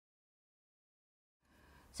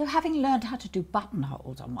So having learned how to do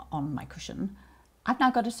buttonholes on my cushion, I've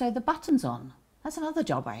now got to sew the buttons on. That's another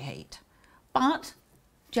job I hate. But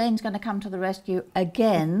Jayne's going to come to the rescue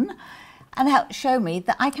again and help show me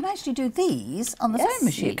that I can actually do these on the sewing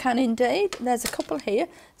machine. Yes, you can indeed. There's a couple here.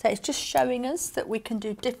 So it's just showing us that we can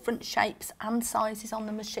do different shapes and sizes on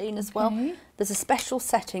the machine as well. There's a special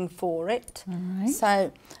setting for it.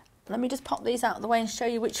 So let me just pop these out of the way and show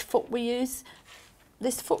you which foot we use.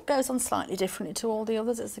 This foot goes on slightly differently to all the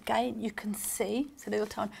others. As again, you can see it's a little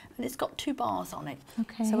tiny, and it's got 2 bars on it.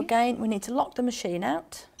 So again, we need to lock the machine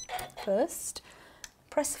out first.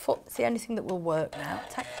 Press the foot, it's the only thing that will work now.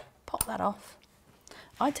 Pop that off.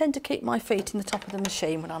 I tend to keep my feet in the top of the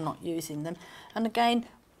machine when I'm not using them. And again,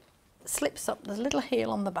 slips up, there's a little heel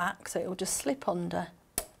on the back, so it will just slip under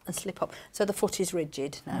and slip up. So the foot is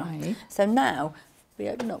rigid now. So now, we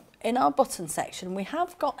open up. In our button section, we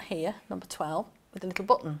have got here, number 12, with a little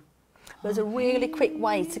button. There's a really quick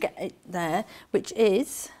way to get it there, which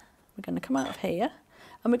is, we're going to come out of here,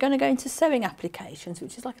 and we're going to go into sewing applications,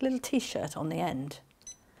 which is like a little t-shirt on the end.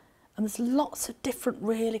 And there's lots of different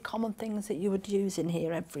really common things that you would use in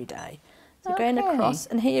here every day. So going across,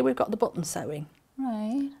 and here we've got the button sewing.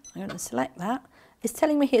 I'm going to select that. It's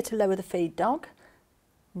telling me here to lower the feed dog.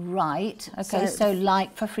 So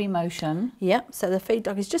like for free motion. So the feed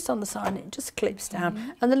dog is just on the side and it just clips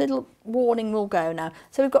down, and the little warning will go now.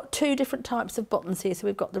 So we've got 2 different types of buttons here. So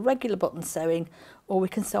we've got the regular button sewing, or we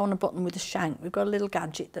can sew on a button with a shank. We've got a little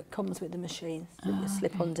gadget that comes with the machine that you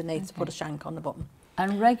slip underneath to put a shank on the button.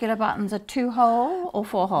 And regular buttons are 2-hole or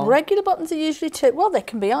 4-hole? Regular buttons are usually 2. Well, they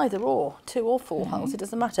can be either or, 2 or 4 holes. It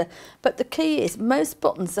doesn't matter. But the key is most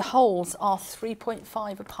buttons, the holes are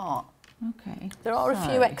 3.5 apart. There are a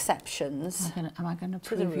few exceptions. Am I going to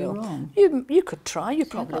prove you wrong? You could try. You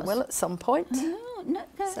probably will at some point. No,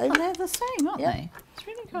 they're the same, aren't they? It's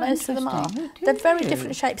really quite Most of them are. They're very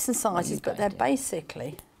different shapes and sizes, but they're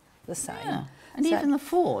basically the same. And even the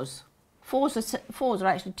 4s. 4s are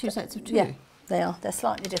actually 2 sets of 2. Yeah, they are. They're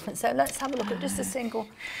slightly different. So let's have a look at just a single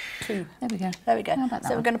 2. There we go. There we go.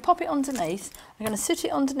 So we're going to pop it underneath. I'm going to sit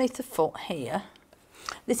it underneath the foot here.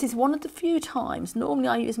 This is one of the few times, normally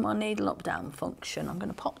I use my needle up-down function. I'm going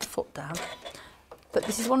to pop the foot down. But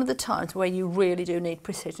this is one of the times where you really do need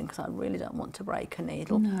precision, because I really don't want to break a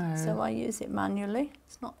needle. So I use it manually.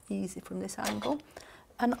 It's not easy from this angle.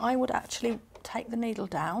 And I would actually take the needle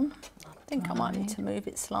down. I think I might need to move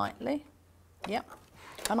it slightly.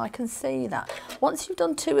 And I can see that. Once you've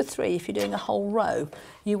done 2 or 3, if you're doing a whole row,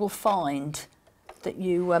 you will find that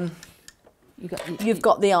you've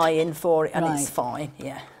got the eye in for it, and it's fine.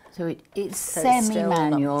 So it's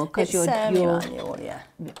semi-manual, because you're semi-manual,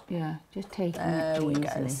 just taking there it we easily.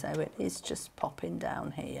 go. So it is just popping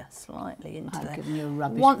down here slightly into there. Given you a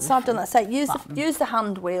rubbish Once I've done that, say use the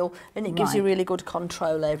hand wheel, and it gives you really good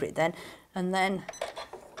control over it then. And then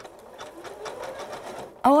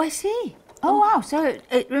I see. Oh wow, so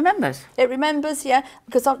it remembers. It remembers,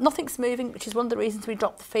 because nothing's moving, which is one of the reasons we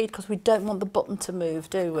drop the feed, because we don't want the button to move,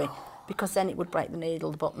 do we? Because then it would break the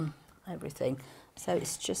needle, the button, everything. So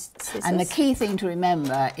it's just scissors. And the key thing to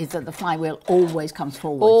remember is that the flywheel always comes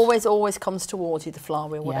forward. Always comes towards you, the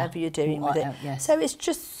flywheel, whatever you're doing with it. So it's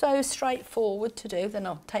just so straightforward to do. Then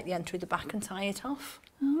I'll take the end through the back and tie it off.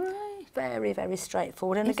 Very, very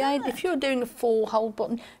straightforward. And again, if you're doing a 4-hole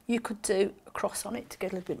button, you could do a cross on it to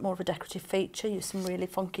get a little bit more of a decorative feature. Use some really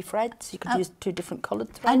funky threads. You could use 2 different coloured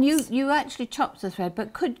threads. And you actually chopped the thread,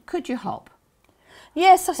 but could you hop?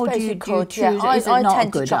 Yes, I suppose you could. I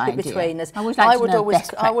tend to chop it between us. I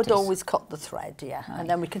would always cut the thread, and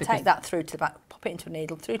then we can take that through to the back, pop it into a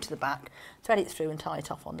needle, through to the back, thread it through and tie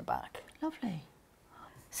it off on the back. Lovely.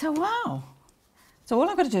 So wow. So all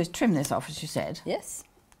I've got to do is trim this off, as you said. Yes.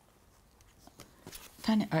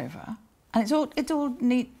 Turn it over, and it's all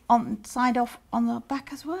neat on side off on the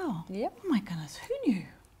back as well. Yep. Oh my goodness, who knew?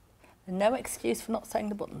 No excuse for not sewing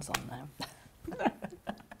the buttons on now.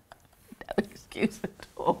 No excuse at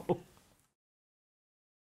all.